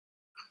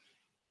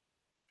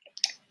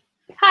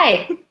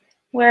Hi,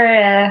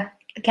 we're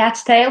the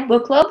Cat's Tail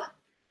Book Club,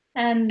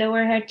 and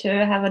we're here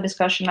to have a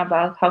discussion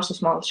about House of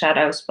Small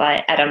Shadows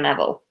by Adam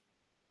Nevill.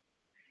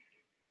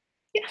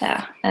 Yes.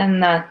 Yeah,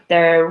 and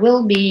there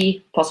will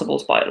be possible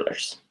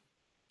spoilers.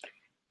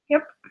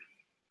 Yep.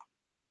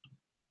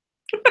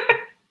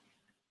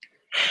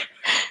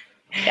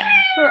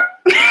 Yeah.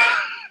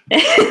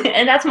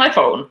 And that's my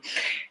phone.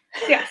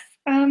 Yes.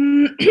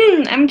 I'm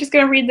just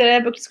going to read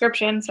the book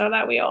description so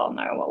that we all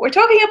know what we're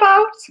talking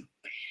about.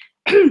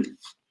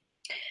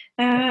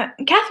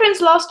 Catherine's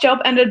last job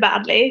ended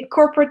badly.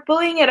 Corporate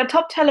bullying at a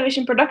top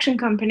television production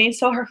company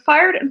saw her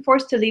fired and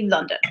forced to leave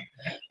London.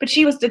 But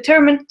she was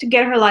determined to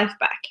get her life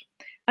back.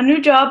 A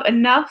new job,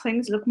 and now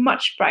things look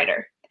much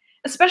brighter.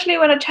 Especially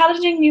when a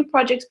challenging new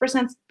project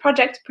presents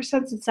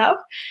itself.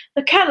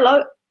 To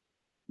catalog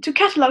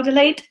the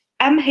late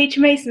M.H.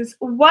 Mason's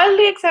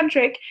wildly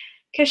eccentric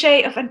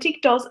cachet of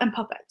antique dolls and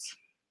puppets.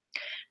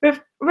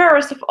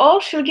 Rarest of all,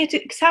 she'll get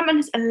to examine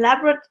his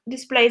elaborate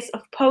displays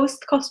of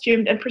posed,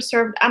 costumed, and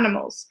preserved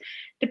animals,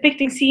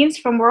 depicting scenes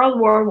from World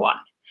War I,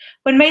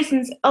 when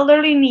Mason's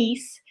elderly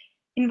niece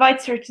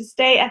invites her to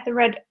stay at the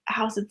Red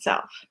House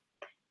itself,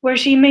 where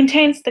she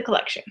maintains the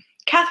collection.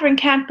 Catherine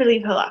can't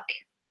believe her luck.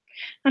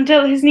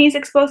 Until his niece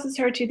exposes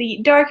her to the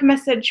dark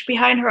message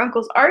behind her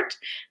uncle's art,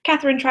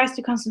 Catherine tries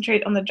to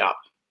concentrate on the job.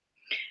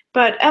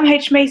 But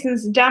M.H.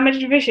 Mason's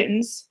damaged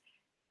visions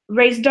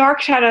raise dark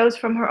shadows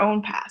from her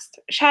own past,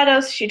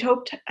 shadows she'd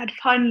hoped had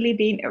finally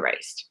been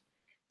erased.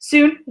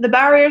 Soon, the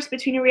barriers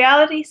between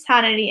reality,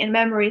 sanity, and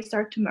memory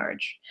start to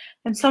merge,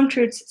 and some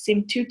truths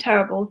seem too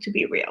terrible to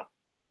be real.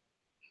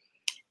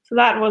 So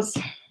that was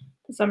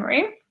the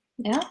summary.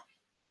 Yeah.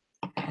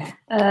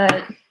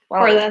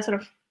 Or the sort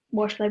of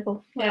wash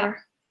label. Yeah.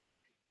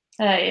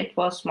 It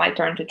was my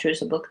turn to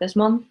choose a book this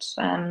month,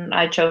 and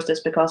I chose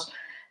this because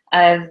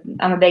I'm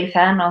a big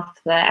fan of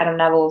Adam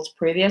Nevill's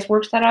previous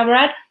works that I've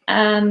read,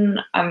 and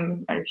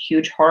I'm a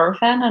huge horror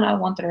fan, and I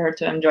wanted her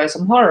to enjoy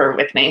some horror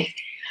with me.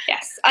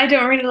 Yes, I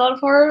don't read a lot of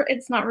horror.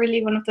 It's not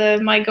really one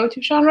of my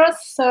go-to genres,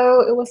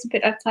 so it was a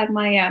bit outside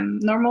my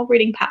normal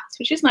reading paths,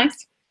 which is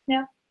nice.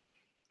 Yeah.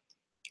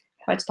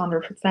 Quite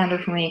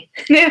standard for me.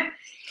 Yeah.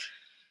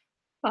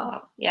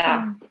 Oh,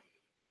 yeah.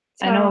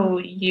 So, I know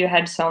you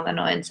had some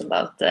annoyance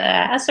about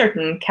a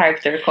certain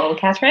character called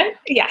Catherine.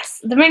 Yes,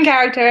 the main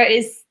character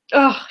is...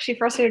 Oh, she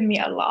frustrated me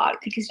a lot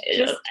because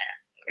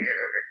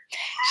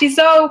she's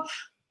so...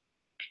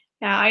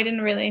 Yeah, I didn't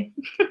really...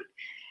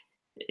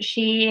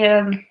 She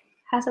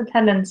has a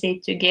tendency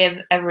to give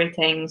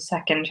everything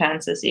second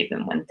chances,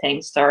 even when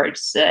things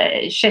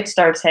shit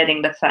starts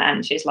hitting the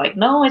fan. She's like,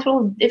 no, it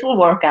will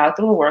work out.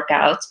 It will work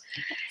out.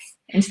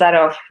 Instead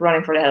of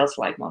running for the hills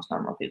like most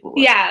normal people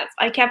would. Yeah,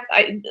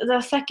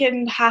 the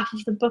second half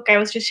of the book, I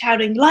was just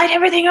shouting, light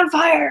everything on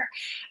fire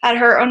at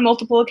her on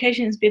multiple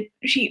occasions. But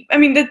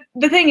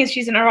the thing is,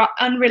 she's an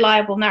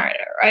unreliable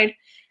narrator, right?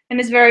 And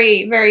it's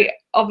very, very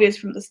obvious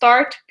from the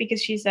start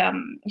because she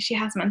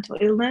has mental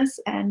illness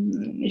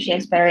and she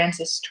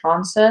experiences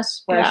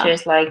trances where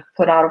she's like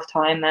put out of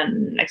time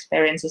and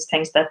experiences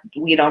things that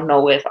we don't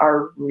know if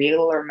are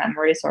real or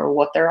memories or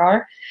what there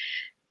are.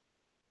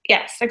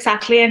 Yes,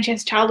 exactly, and she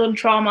has childhood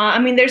trauma. I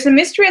mean, there's a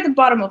mystery at the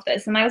bottom of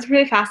this, and I was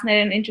really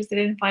fascinated and interested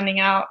in finding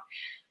out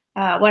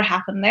what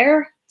happened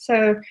there.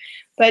 So,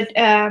 but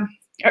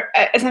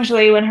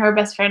essentially, when her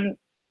best friend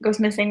goes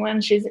missing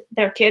when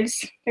they're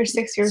kids, they're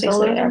 6 years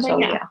old or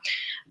something, yeah.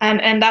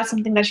 And that's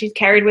something that she's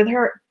carried with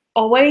her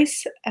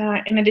always,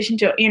 in addition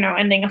to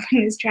ending up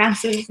in these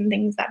trances and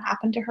things that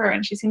happen to her,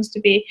 and she seems to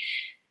be.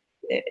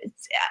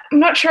 I'm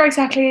not sure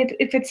exactly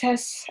if it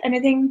says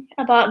anything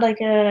about like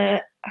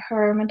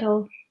her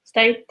mental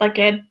state, like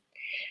a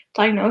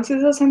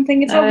diagnosis or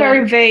something. It's all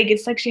very vague.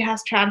 It's like she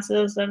has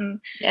trances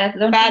and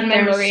bad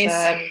memories.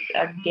 There's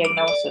a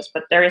diagnosis,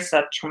 but there is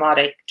a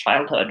traumatic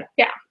childhood.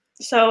 Yeah,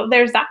 so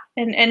there's that,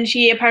 and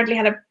she apparently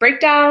had a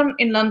breakdown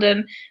in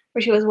London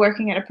where she was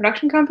working at a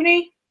production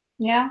company.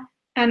 Yeah,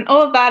 and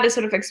all of that is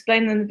sort of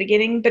explained in the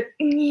beginning, but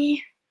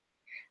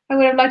I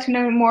would have liked to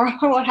know more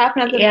about what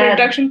happened at the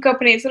production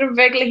company. It's sort of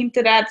vaguely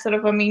hinted at sort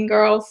of the mean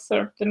girls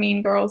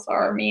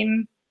are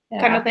mean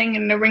kind of thing,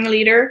 and the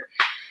ringleader.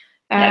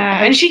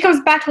 And she comes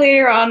back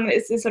later on.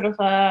 It's sort of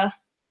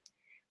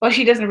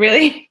she doesn't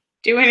really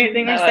do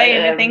anything or say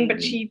anything,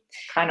 but she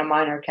kind of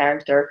minor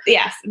character.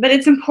 Yes, but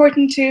it's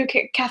important to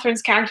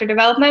Catherine's character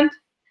development.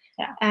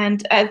 Yeah,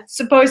 and I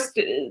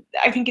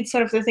think it's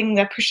sort of the thing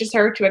that pushes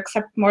her to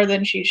accept more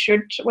than she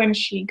should when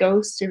she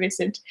goes to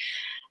visit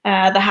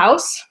the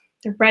house.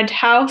 The Red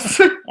House.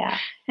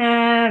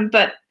 Yeah.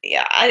 But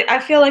yeah, I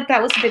feel like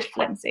that was a bit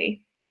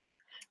flimsy.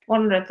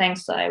 One of the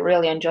things I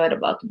really enjoyed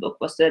about the book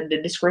was the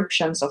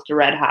descriptions of the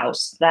Red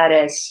House. That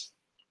is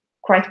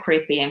quite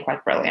creepy and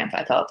quite brilliant,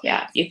 I thought.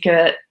 Yeah. You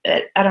could...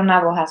 Adam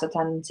Nevill has a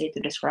tendency to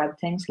describe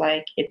things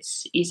like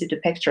it's easy to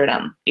picture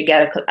them. You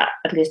get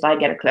at least I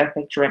get a clear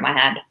picture in my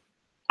head.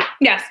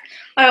 Yes.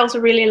 I also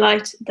really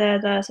liked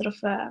the sort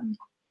of...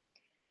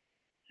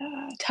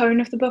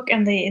 tone of the book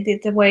and the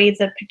way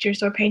the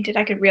pictures were painted.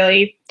 I could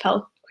really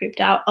tell creeped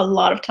out a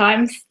lot of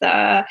times.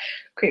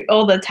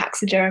 All the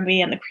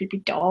taxidermy and the creepy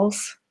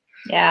dolls.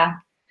 Yeah,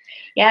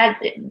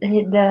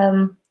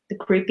 the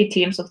creepy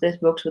themes of these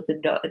books with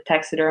the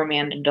taxidermy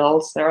and the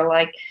dolls, they're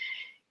like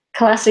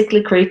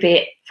classically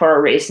creepy for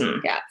a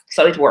reason. Yeah.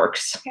 So it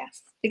works.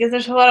 Yes, because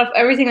there's a lot of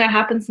everything that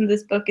happens in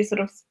this book is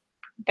sort of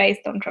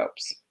based on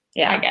tropes.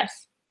 Yeah. I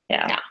guess.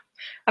 Yeah.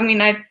 I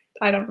mean, I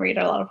don't read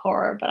a lot of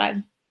horror, but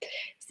I've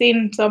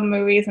seen some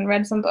movies and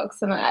read some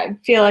books, and I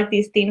feel like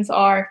these themes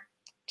are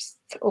just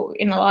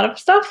in a lot of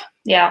stuff.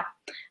 Yeah.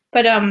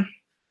 But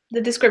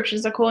the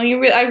descriptions are cool,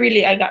 and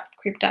I got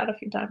creeped out a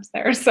few times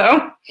there.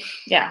 So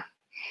yeah.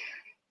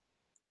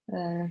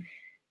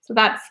 So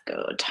that's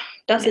good.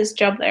 Does his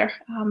job there.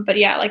 But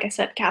yeah, like I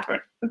said,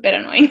 Catherine, a bit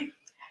annoying.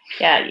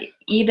 Yeah,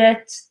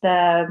 Edith,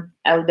 the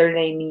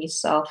elderly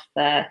niece of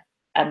the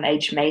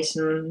M.H.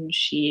 Mason,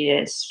 she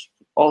is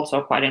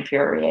also quite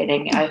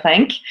infuriating, I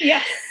think.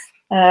 Yes.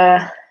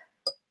 And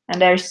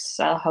there's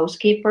a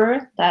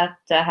housekeeper that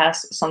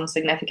has some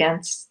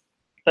significance,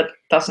 but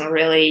doesn't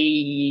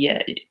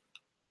really.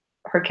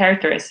 Her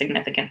character is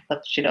significant,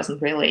 but she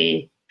doesn't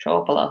really show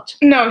up a lot.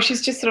 No,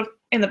 she's just sort of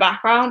in the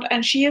background,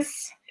 and she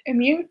is a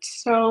mute,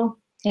 so.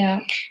 Yeah.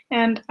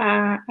 And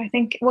I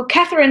think,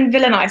 Catherine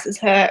villainizes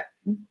her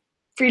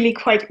really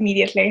quite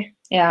immediately.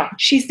 Yeah.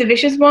 She's the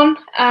vicious one,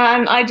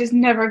 and I just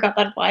never got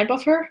that vibe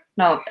of her.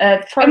 No,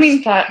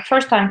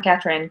 first time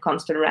Catherine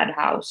comes to the Red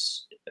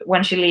House,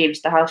 when she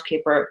leaves, the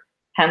housekeeper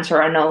hands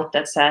her a note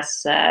that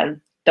says,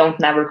 "Don't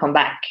never come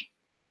back."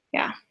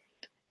 Yeah.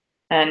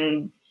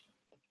 And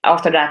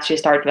after that, she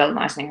started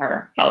villainizing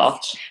her a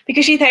lot.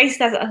 Because she takes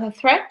that as a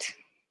threat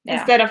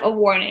instead of a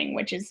warning,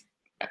 which is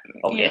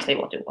obviously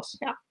what it was.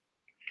 Yeah.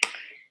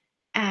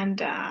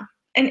 And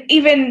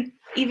even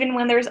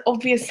when there's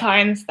obvious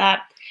signs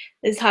that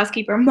this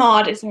housekeeper,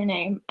 Maud is her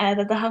name,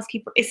 that the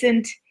housekeeper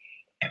isn't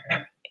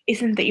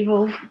the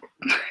evil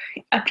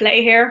at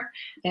play here.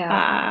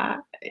 Yeah.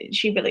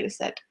 She believes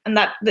it, and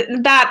that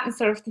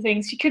sort of the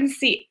thing. She couldn't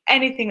see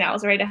anything that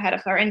was right ahead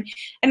of her, and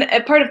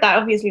a part of that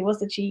obviously was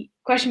that she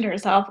questioned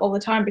herself all the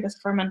time because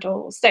of her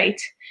mental state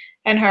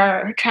and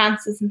her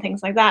trances and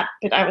things like that.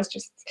 But I was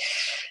just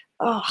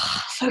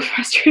so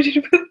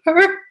frustrated with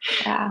her.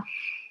 Yeah.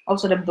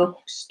 Also, the book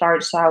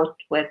starts out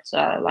with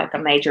like a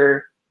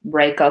major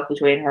breakup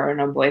between her and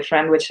her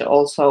boyfriend, which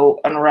also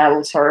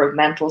unravels her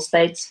mental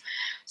states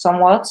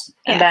somewhat.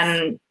 And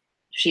then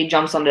she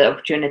jumps on the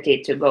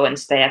opportunity to go and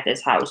stay at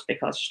this house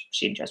because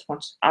she just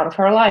wants out of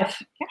her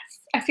life. Yes.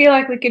 I feel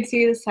like we could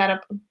see the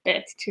setup a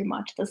bit too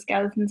much, the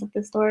skeletons of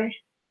the story.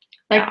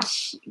 Like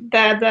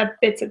the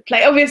bits at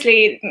play.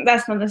 Obviously,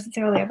 that's not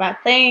necessarily a bad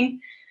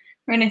thing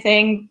or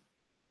anything.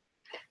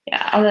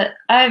 Yeah,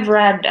 I've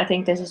read, I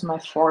think this is my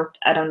fourth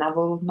Adam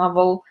Nevill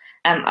novel,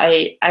 and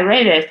I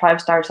rated it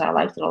 5 stars. I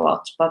liked it a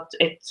lot, but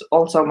it's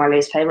also my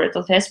least favorite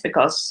of his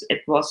because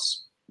it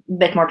was a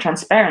bit more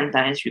transparent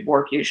than his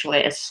work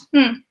usually is.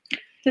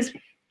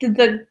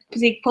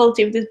 The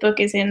quality of this book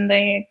is in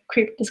the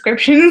creep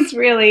descriptions,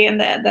 really, and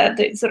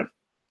the sort of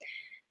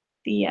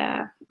the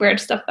weird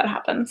stuff that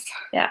happens.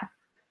 Yeah.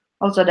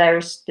 Also,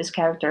 there's this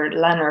character,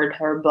 Leonard,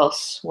 her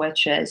boss,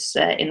 which is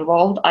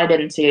involved. I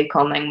didn't see it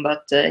coming,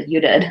 but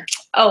you did.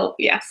 Oh,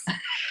 yes.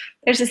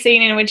 There's a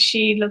scene in which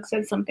she looks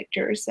at some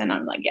pictures, and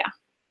I'm like, yeah.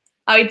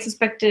 I'd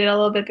suspected it a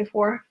little bit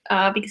before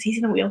because he's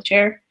in a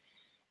wheelchair,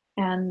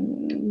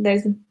 and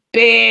there's a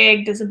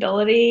big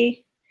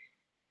disability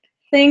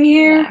thing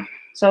here. Yeah.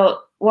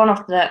 So one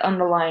of the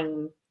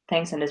underlying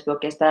things in this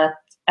book is that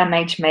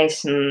M.H.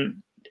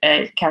 Mason,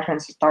 Catherine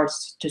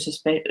starts to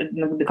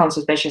become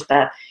suspicious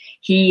that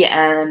he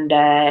and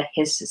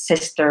his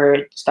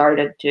sister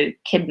started to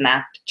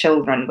kidnap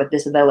children with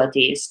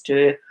disabilities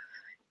to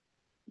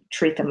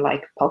treat them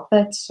like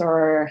puppets,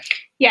 or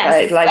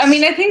yes. I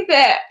mean, I think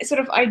the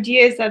sort of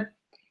idea is that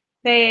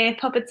the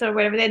puppets or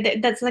whatever,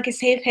 that's like a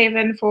safe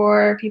haven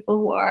for people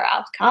who are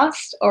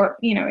outcast, or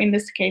in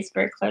this case,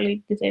 very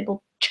clearly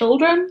disabled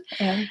children.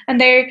 Yeah.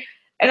 And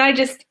I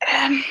just,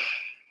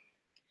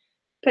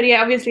 but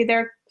yeah, obviously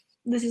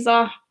this is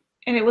all,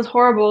 and it was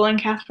horrible,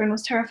 and Catherine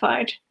was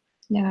terrified.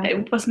 Yeah.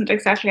 It wasn't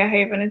exactly a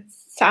haven. It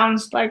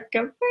sounds like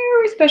a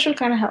very special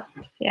kind of help.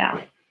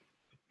 Yeah.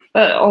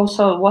 But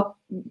also what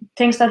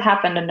things that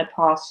happened in the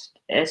past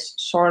is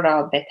sort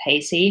of a bit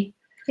hazy.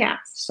 Yeah.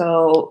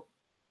 So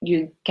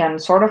you can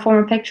sort of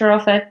form a picture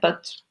of it,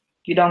 but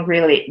you don't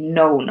really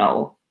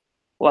know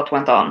what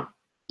went on.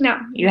 No.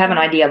 You have an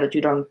idea, but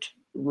you don't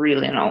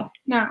really know.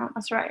 No,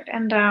 that's right.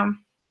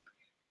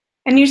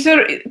 And you're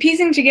sort of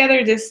piecing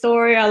together this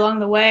story along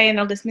the way, and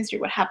all this mystery,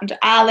 what happened to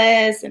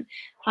Alice, and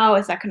how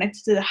is that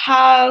connected to the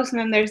house, and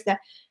then there's the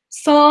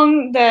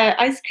song, the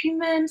Ice Cream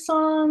Man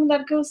song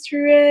that goes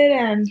through it,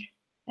 and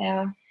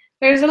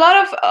there's a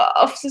lot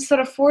of sort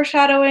of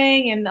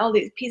foreshadowing and all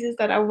these pieces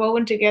that are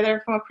woven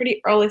together from a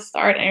pretty early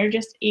start, and you're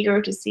just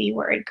eager to see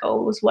where it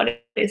goes,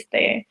 what is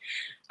the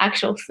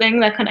actual thing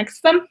that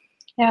connects them.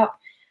 Yeah.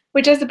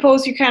 Which I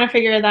suppose you kind of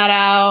figure that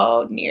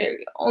out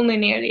only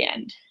near the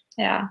end.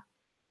 Yeah.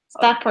 So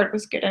that part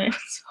was good, and it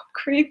was so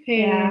creepy.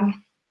 Yeah.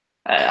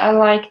 I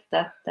like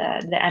that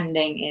the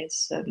ending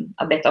is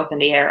a bit up in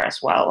the air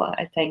as well.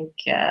 I think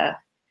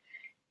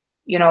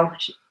you know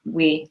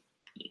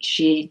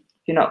she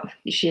you know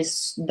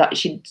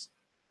she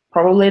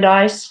probably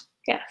dies,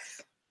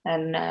 Yes.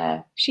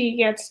 and She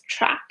gets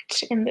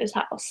trapped in this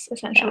house,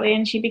 essentially,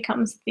 and she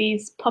becomes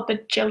these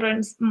puppet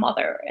children's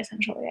mother,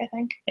 essentially, I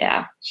think.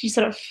 yeah, She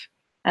sort of...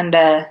 and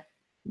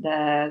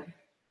the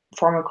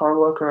former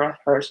co-worker of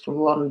hers from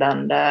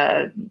London,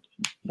 the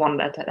one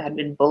that had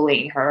been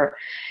bullying her,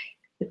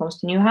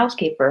 becomes the new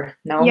housekeeper,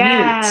 now mute.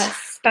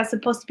 Yes, that's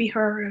supposed to be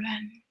her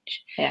revenge.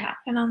 Yeah.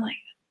 And I'm like,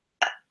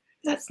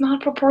 that's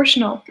not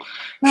proportional.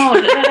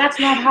 No, that's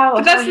not how.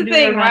 But that's how you the do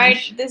thing,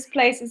 revenge. right? This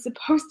place is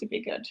supposed to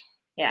be good.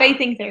 Yeah. They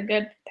think they're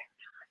good.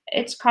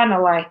 It's kind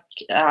of like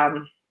a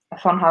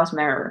funhouse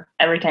mirror.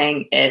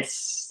 Everything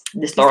is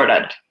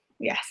distorted.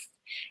 Yes.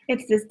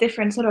 It's this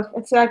different sort of,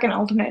 it's like an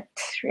alternate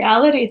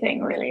reality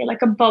thing, really,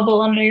 like a bubble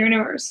on the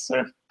universe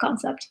sort of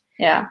concept.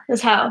 Yeah.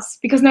 This house,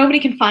 because nobody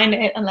can find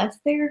it unless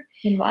they're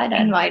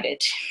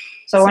invited.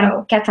 So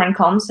when Catherine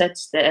comes,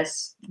 it's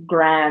this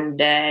grand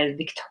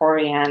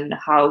Victorian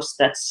house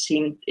that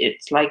seemed,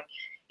 it's like,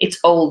 it's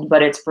old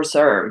but it's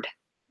preserved.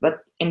 But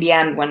in the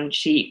end, when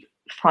she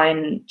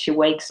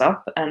wakes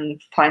up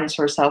and finds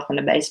herself in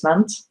the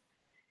basement,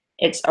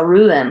 it's a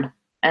ruin.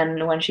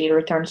 And when she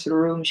returns to the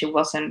room she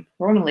was in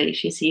formerly,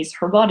 she sees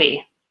her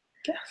body.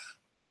 Yes.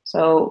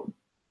 So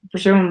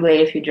presumably,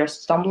 if you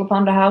just stumble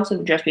upon the house, it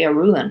would just be a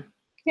ruin.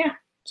 Yeah.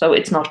 So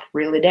it's not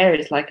really there.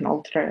 It's like an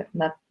alternate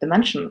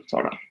dimension,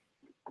 sort of.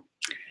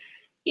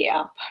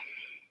 Yep.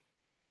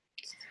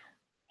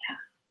 Yeah.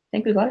 I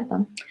think we got it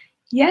then.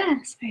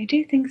 Yes, I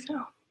do think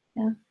so.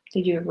 Yeah.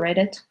 Did you rate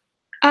it?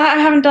 I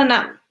haven't done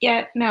that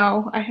yet.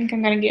 No, I think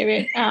I'm gonna give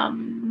it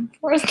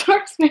 4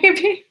 stars,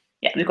 maybe.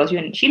 Yeah, because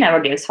she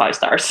never gives 5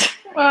 stars.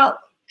 Well,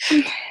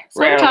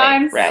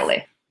 sometimes.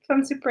 Rarely. So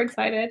I'm super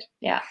excited.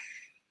 Yeah.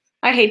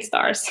 I hate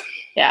stars.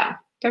 Yeah.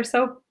 They're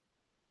so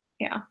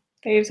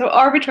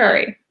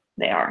arbitrary.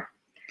 They are.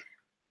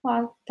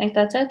 Well, I think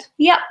that's it.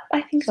 Yep,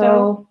 I think so.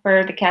 So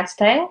for The Cat's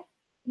Tale,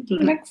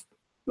 next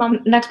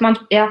month. Next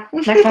month's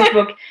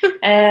book,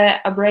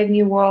 A Brave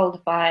New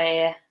World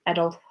by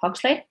Aldous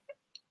Huxley.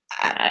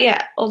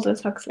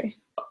 Aldous Huxley.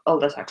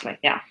 Aldous Huxley,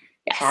 yeah.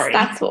 Yes, sorry.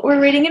 That's what we're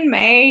reading in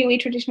May. We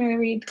traditionally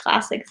read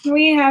classics.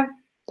 I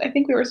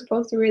think we were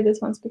supposed to read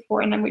this once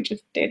before, and then we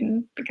just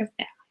didn't because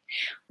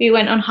we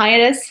went on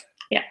hiatus.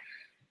 Yeah.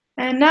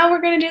 And now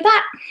we're going to do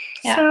that.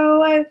 Yeah.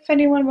 So if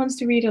anyone wants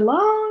to read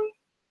along,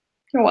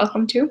 you're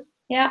welcome to.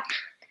 Yeah.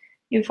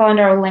 You find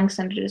our links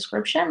in the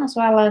description, as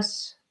well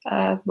as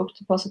Book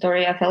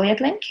Depository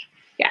affiliate link.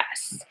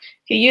 Yes.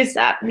 If you use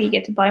that, we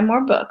get to buy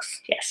more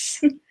books.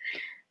 Yes.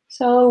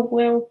 So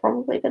we'll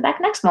probably be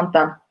back next month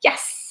then.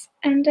 Yes.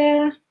 And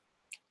bye.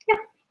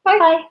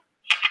 Bye.